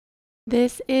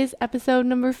This is episode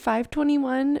number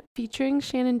 521 featuring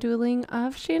Shannon Dooling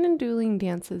of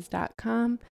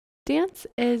shannondoolingdances.com. Dance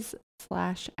is /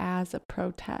 as a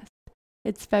protest.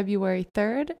 It's February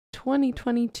 3rd,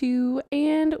 2022,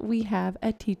 and we have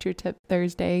a Teacher Tip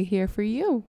Thursday here for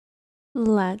you.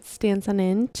 Let's dance on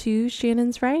into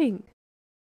Shannon's writing.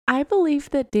 I believe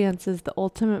that dance is the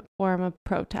ultimate form of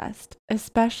protest,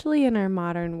 especially in our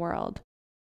modern world.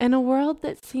 In a world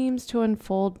that seems to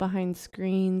unfold behind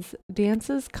screens,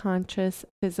 dance's conscious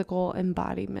physical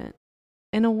embodiment.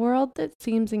 In a world that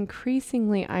seems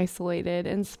increasingly isolated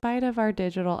in spite of our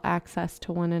digital access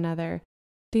to one another,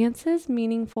 dance's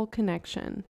meaningful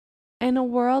connection. In a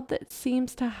world that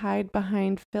seems to hide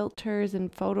behind filters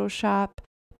and Photoshop,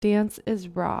 dance is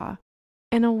raw.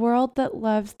 In a world that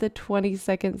loves the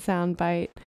 20-second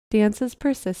soundbite, dance is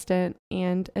persistent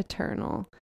and eternal.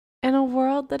 In a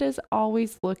world that is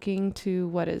always looking to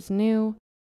what is new,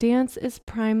 dance is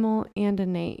primal and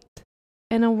innate.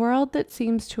 In a world that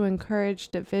seems to encourage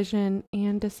division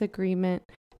and disagreement,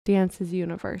 dance is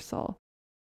universal.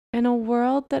 In a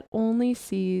world that only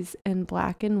sees in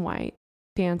black and white,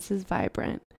 dance is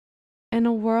vibrant. In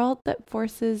a world that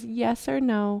forces yes or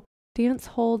no, dance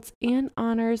holds and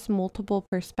honors multiple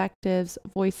perspectives,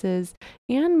 voices,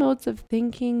 and modes of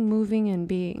thinking, moving, and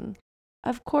being.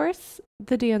 Of course,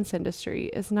 the dance industry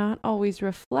is not always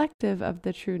reflective of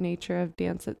the true nature of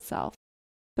dance itself.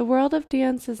 The world of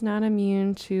dance is not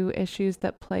immune to issues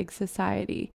that plague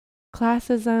society.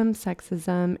 Classism,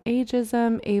 sexism,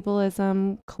 ageism,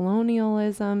 ableism,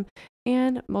 colonialism,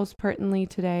 and most pertinently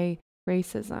today,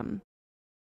 racism.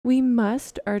 We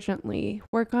must urgently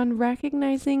work on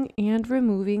recognizing and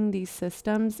removing these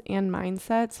systems and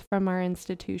mindsets from our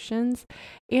institutions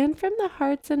and from the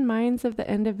hearts and minds of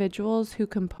the individuals who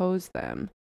compose them.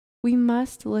 We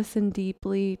must listen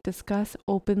deeply, discuss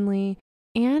openly,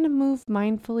 and move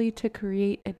mindfully to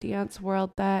create a dance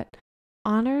world that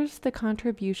honors the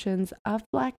contributions of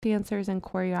Black dancers and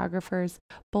choreographers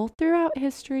both throughout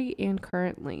history and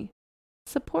currently.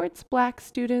 Supports Black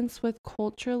students with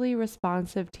culturally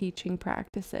responsive teaching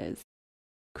practices,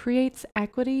 creates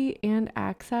equity and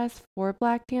access for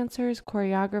Black dancers,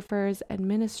 choreographers,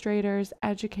 administrators,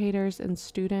 educators, and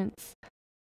students,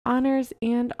 honors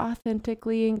and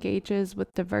authentically engages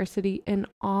with diversity in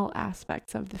all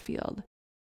aspects of the field,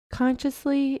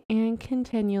 consciously and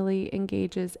continually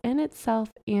engages in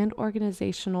itself and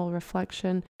organizational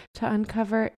reflection to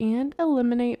uncover and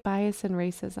eliminate bias and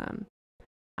racism.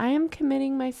 I am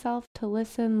committing myself to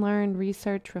listen, learn,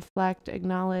 research, reflect,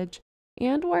 acknowledge,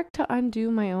 and work to undo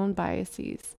my own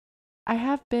biases. I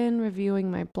have been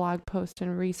reviewing my blog posts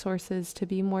and resources to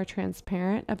be more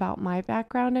transparent about my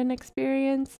background and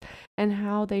experience and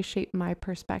how they shape my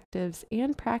perspectives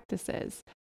and practices.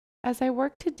 As I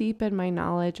work to deepen my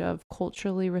knowledge of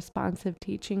culturally responsive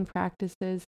teaching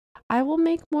practices, I will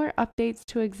make more updates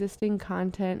to existing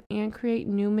content and create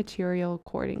new material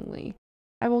accordingly.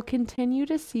 I will continue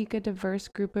to seek a diverse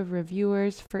group of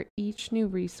reviewers for each new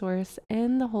resource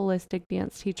in the Holistic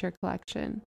Dance Teacher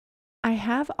Collection. I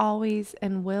have always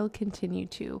and will continue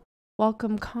to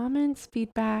welcome comments,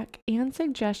 feedback, and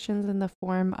suggestions in the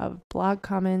form of blog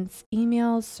comments,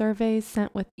 emails, surveys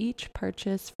sent with each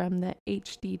purchase from the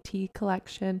HDT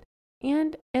collection,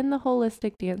 and in the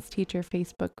Holistic Dance Teacher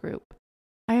Facebook group.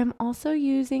 I am also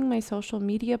using my social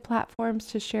media platforms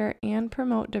to share and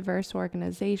promote diverse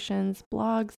organizations,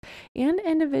 blogs, and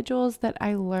individuals that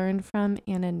I learn from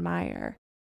and admire.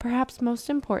 Perhaps most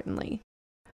importantly,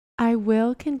 I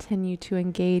will continue to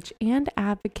engage and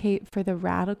advocate for the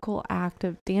radical act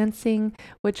of dancing,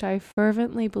 which I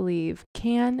fervently believe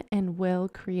can and will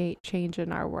create change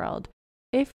in our world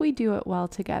if we do it well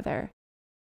together.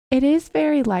 It is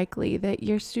very likely that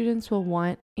your students will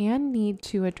want and need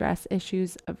to address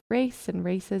issues of race and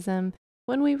racism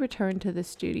when we return to the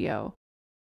studio.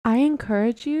 I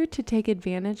encourage you to take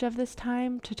advantage of this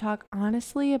time to talk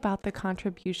honestly about the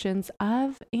contributions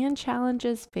of and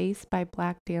challenges faced by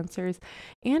Black dancers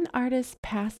and artists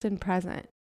past and present.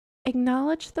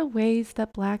 Acknowledge the ways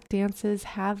that Black dances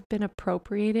have been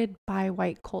appropriated by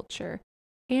white culture,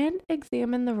 and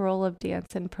examine the role of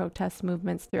dance in protest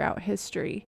movements throughout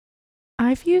history.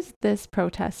 I've used this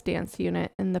protest dance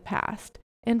unit in the past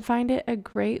and find it a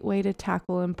great way to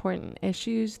tackle important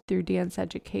issues through dance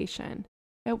education.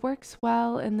 It works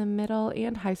well in the middle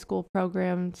and high school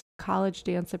programs, college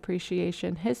dance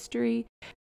appreciation history,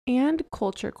 and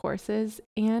culture courses,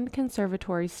 and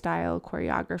conservatory style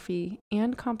choreography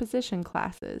and composition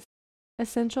classes.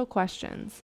 Essential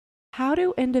questions. How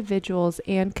do individuals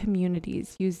and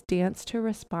communities use dance to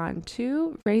respond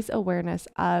to, raise awareness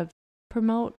of,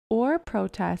 promote, or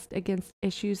protest against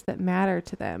issues that matter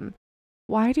to them?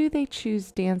 Why do they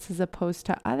choose dance as opposed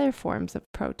to other forms of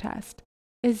protest?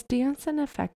 Is dance an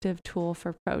effective tool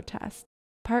for protest?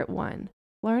 Part 1.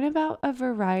 Learn about a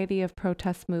variety of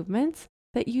protest movements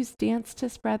that use dance to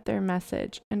spread their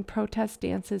message and protest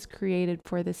dances created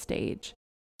for the stage.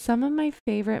 Some of my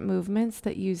favorite movements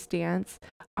that use dance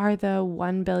are the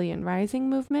 1 Billion Rising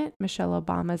movement, Michelle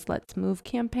Obama's Let's Move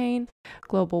campaign,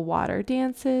 global water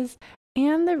dances,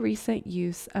 and the recent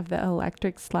use of the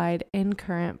electric slide in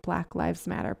current Black Lives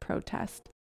Matter protest.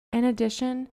 In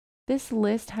addition, this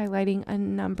list highlighting a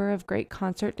number of great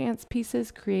concert dance pieces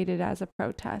created as a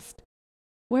protest.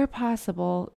 Where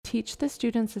possible, teach the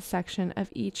students a section of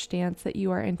each dance that you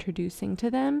are introducing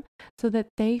to them so that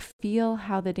they feel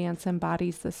how the dance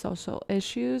embodies the social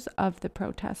issues of the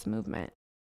protest movement.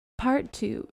 Part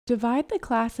 2. Divide the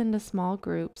class into small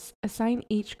groups. Assign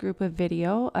each group a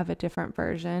video of a different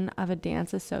version of a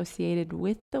dance associated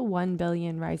with the 1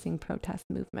 Billion Rising protest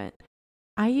movement.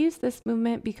 I use this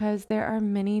movement because there are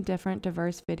many different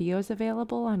diverse videos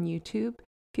available on YouTube.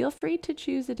 Feel free to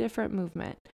choose a different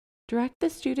movement. Direct the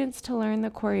students to learn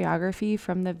the choreography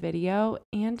from the video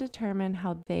and determine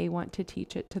how they want to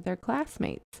teach it to their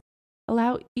classmates.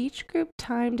 Allow each group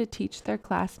time to teach their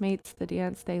classmates the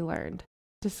dance they learned.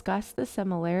 Discuss the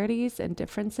similarities and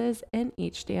differences in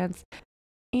each dance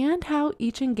and how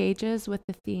each engages with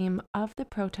the theme of the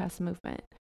protest movement.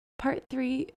 Part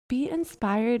 3, be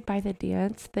inspired by the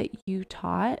dance that you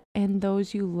taught and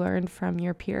those you learned from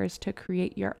your peers to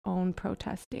create your own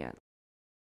protest dance.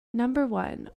 Number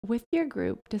 1, with your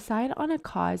group, decide on a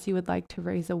cause you would like to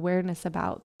raise awareness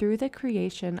about through the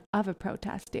creation of a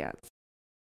protest dance.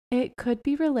 It could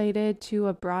be related to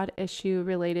a broad issue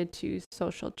related to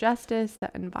social justice, the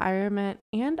environment,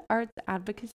 and arts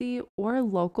advocacy, or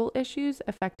local issues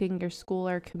affecting your school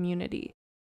or community.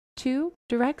 2,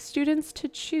 direct students to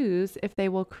choose if they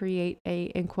will create a,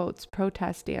 in quotes,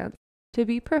 protest dance to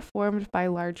be performed by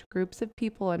large groups of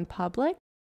people in public,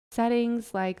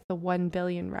 settings like the 1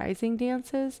 Billion Rising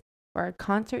dances, or a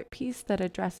concert piece that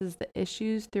addresses the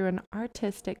issues through an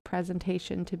artistic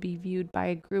presentation to be viewed by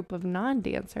a group of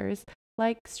non-dancers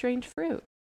like Strange Fruit.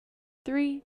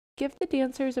 3, give the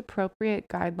dancers appropriate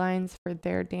guidelines for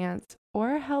their dance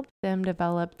or help them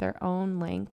develop their own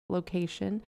length,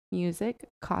 location, music,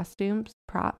 costumes,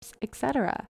 props,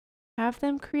 etc. Have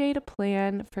them create a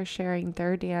plan for sharing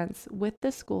their dance with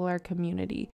the school or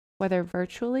community, whether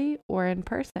virtually or in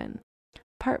person.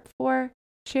 Part 4,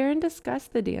 share and discuss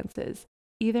the dances,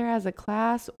 either as a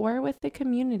class or with the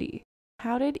community.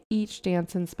 How did each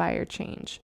dance inspire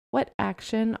change? What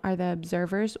action are the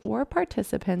observers or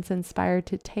participants inspired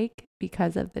to take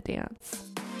because of the dance?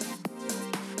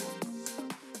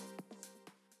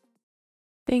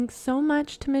 Thanks so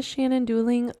much to Miss Shannon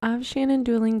Dooling of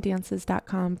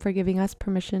ShannonDoolingDances.com for giving us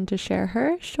permission to share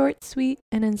her short, sweet,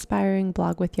 and inspiring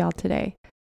blog with y'all today.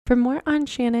 For more on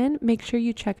Shannon, make sure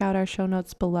you check out our show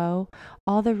notes below.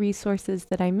 All the resources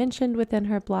that I mentioned within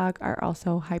her blog are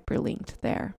also hyperlinked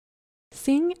there.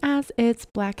 Seeing as it's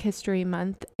Black History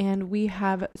Month and we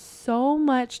have so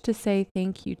much to say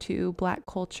thank you to Black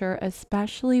culture,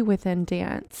 especially within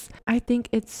dance, I think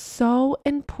it's so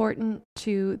important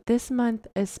to this month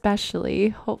especially,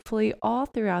 hopefully all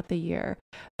throughout the year,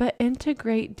 but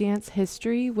integrate dance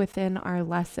history within our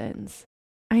lessons.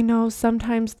 I know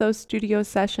sometimes those studio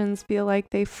sessions feel like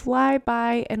they fly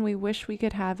by and we wish we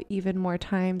could have even more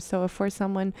time. So if we're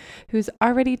someone who's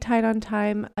already tight on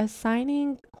time,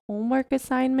 assigning homework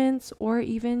assignments or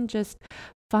even just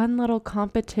fun little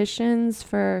competitions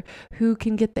for who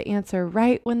can get the answer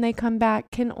right when they come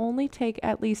back can only take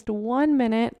at least 1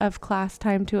 minute of class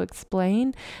time to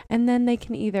explain, and then they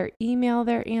can either email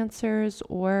their answers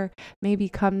or maybe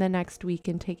come the next week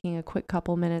and taking a quick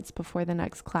couple minutes before the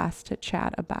next class to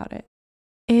chat about it.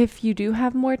 If you do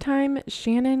have more time,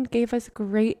 Shannon gave us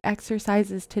great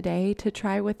exercises today to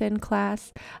try within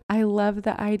class. I love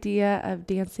the idea of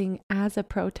dancing as a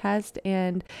protest,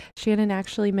 and Shannon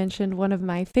actually mentioned one of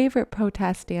my favorite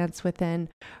protest dance within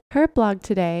her blog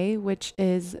today, which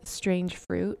is Strange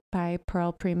Fruit by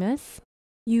Pearl Primus.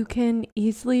 You can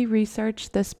easily research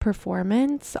this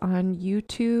performance on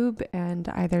YouTube and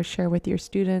either share with your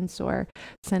students or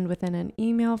send within an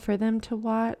email for them to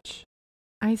watch.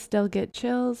 I still get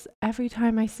chills every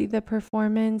time I see the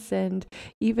performance, and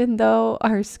even though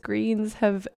our screens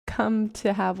have come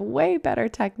to have way better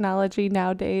technology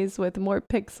nowadays with more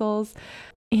pixels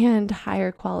and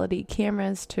higher quality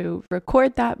cameras to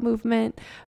record that movement,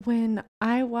 when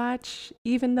I watch,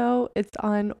 even though it's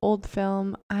on old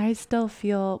film, I still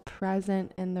feel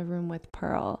present in the room with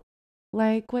Pearl.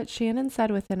 Like what Shannon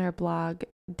said within her blog,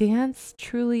 dance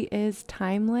truly is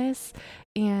timeless,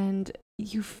 and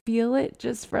you feel it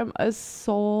just from a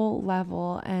soul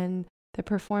level, and the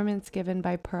performance given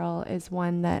by Pearl is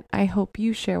one that I hope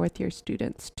you share with your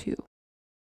students too.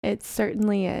 It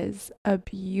certainly is a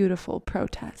beautiful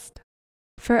protest.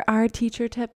 For our Teacher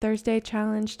Tip Thursday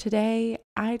challenge today,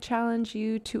 I challenge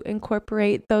you to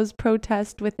incorporate those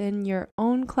protests within your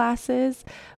own classes,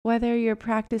 whether you're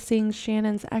practicing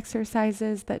Shannon's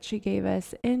exercises that she gave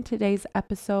us in today's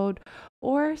episode,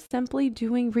 or simply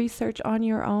doing research on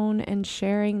your own and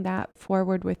sharing that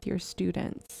forward with your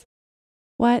students.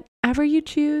 Whatever you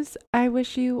choose, I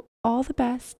wish you all the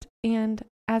best, and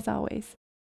as always,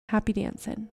 happy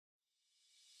dancing.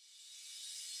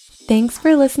 Thanks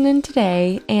for listening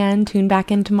today, and tune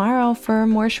back in tomorrow for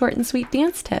more short and sweet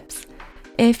dance tips.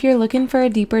 If you're looking for a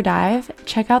deeper dive,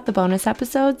 check out the bonus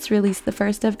episodes released the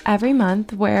first of every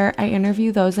month, where I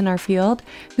interview those in our field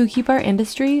who keep our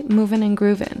industry moving and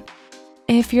grooving.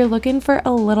 If you're looking for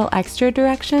a little extra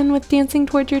direction with dancing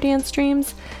towards your dance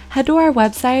dreams, head to our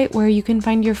website where you can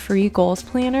find your free goals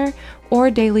planner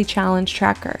or daily challenge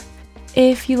tracker.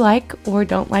 If you like or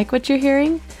don't like what you're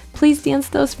hearing, please dance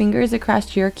those fingers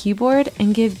across your keyboard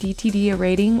and give DTD a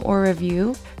rating or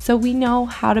review so we know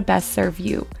how to best serve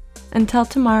you. Until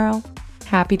tomorrow,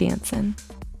 happy dancing.